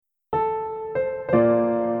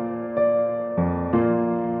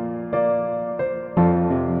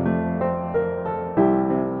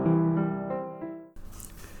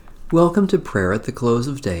Welcome to prayer at the close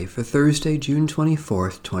of day for Thursday, June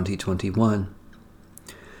 24th, 2021.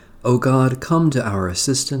 O God, come to our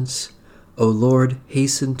assistance. O Lord,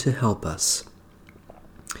 hasten to help us.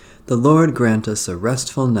 The Lord grant us a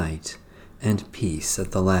restful night and peace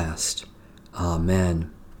at the last. Amen.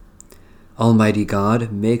 Almighty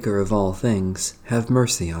God, maker of all things, have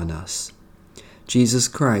mercy on us. Jesus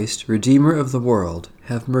Christ, Redeemer of the world,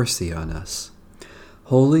 have mercy on us.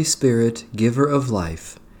 Holy Spirit, giver of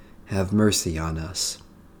life, have mercy on us.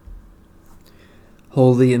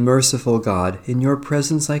 Holy and merciful God, in your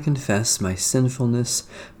presence I confess my sinfulness,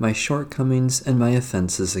 my shortcomings, and my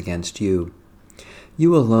offenses against you.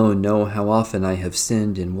 You alone know how often I have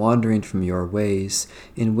sinned in wandering from your ways,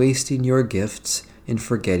 in wasting your gifts, in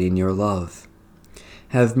forgetting your love.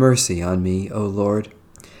 Have mercy on me, O Lord.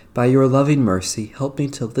 By your loving mercy, help me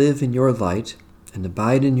to live in your light and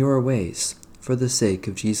abide in your ways, for the sake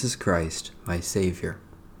of Jesus Christ, my Savior.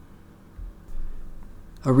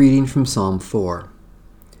 A reading from Psalm 4.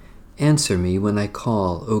 Answer me when I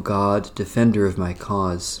call, O God, defender of my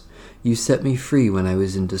cause. You set me free when I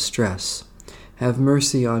was in distress. Have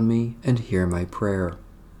mercy on me and hear my prayer.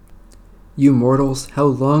 You mortals, how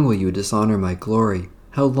long will you dishonor my glory?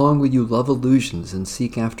 How long will you love illusions and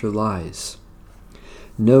seek after lies?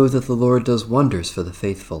 Know that the Lord does wonders for the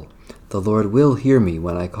faithful. The Lord will hear me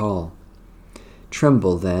when I call.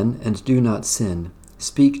 Tremble then, and do not sin.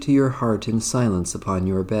 Speak to your heart in silence upon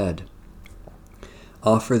your bed.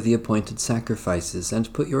 Offer the appointed sacrifices,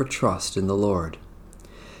 and put your trust in the Lord.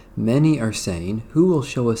 Many are saying, who will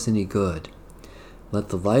show us any good? Let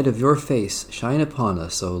the light of your face shine upon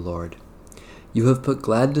us, O Lord. You have put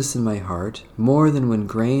gladness in my heart, more than when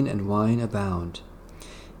grain and wine abound.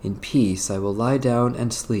 In peace I will lie down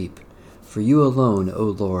and sleep, for you alone, O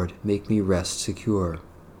Lord, make me rest secure.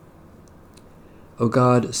 O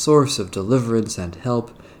God, source of deliverance and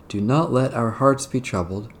help, do not let our hearts be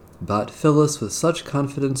troubled, but fill us with such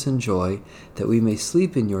confidence and joy that we may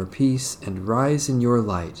sleep in your peace and rise in your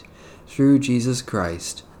light, through Jesus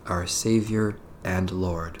Christ, our Savior and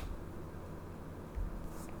Lord.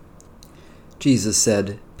 Jesus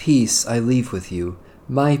said, Peace I leave with you,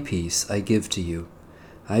 my peace I give to you.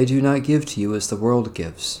 I do not give to you as the world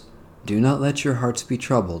gives. Do not let your hearts be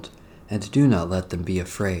troubled, and do not let them be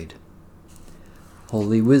afraid.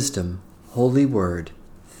 Holy Wisdom, Holy Word,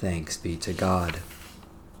 thanks be to God.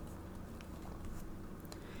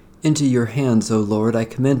 Into your hands, O Lord, I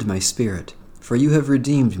commend my spirit, for you have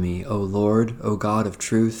redeemed me, O Lord, O God of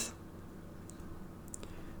truth.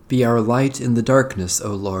 Be our light in the darkness,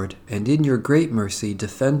 O Lord, and in your great mercy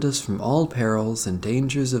defend us from all perils and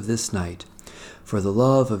dangers of this night, for the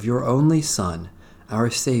love of your only Son, our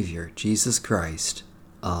Savior, Jesus Christ.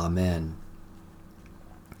 Amen.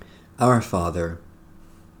 Our Father,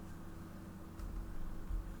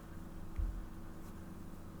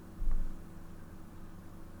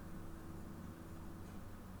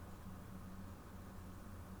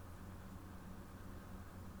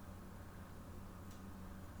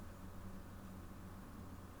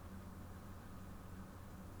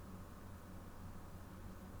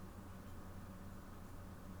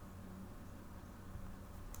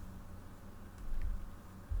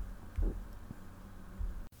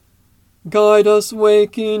 guide us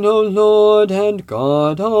waking, O Lord, and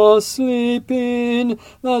guard us sleeping,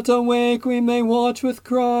 that awake we may watch with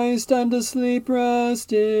Christ, and asleep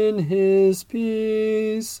rest in his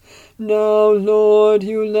peace. Now, Lord,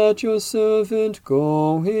 you let your servant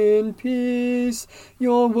go in peace.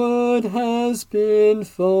 Your word has been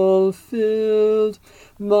fulfilled.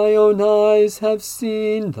 My own eyes have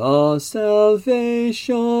seen the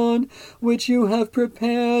salvation which you have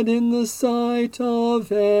prepared in the sight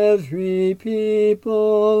of every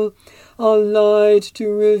people, a light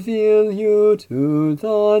to reveal you to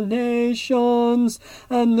the nations,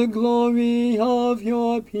 and the glory of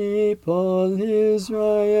your people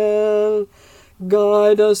Israel.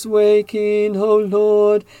 Guide us waking, O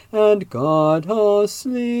Lord, and guard us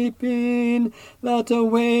sleeping, that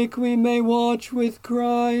awake we may watch with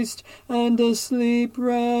Christ, and asleep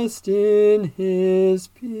rest in his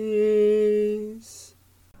peace.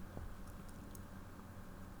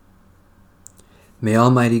 May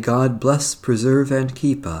Almighty God bless, preserve, and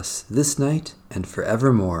keep us this night and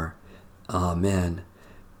forevermore. Amen.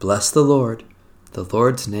 Bless the Lord. The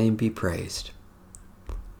Lord's name be praised.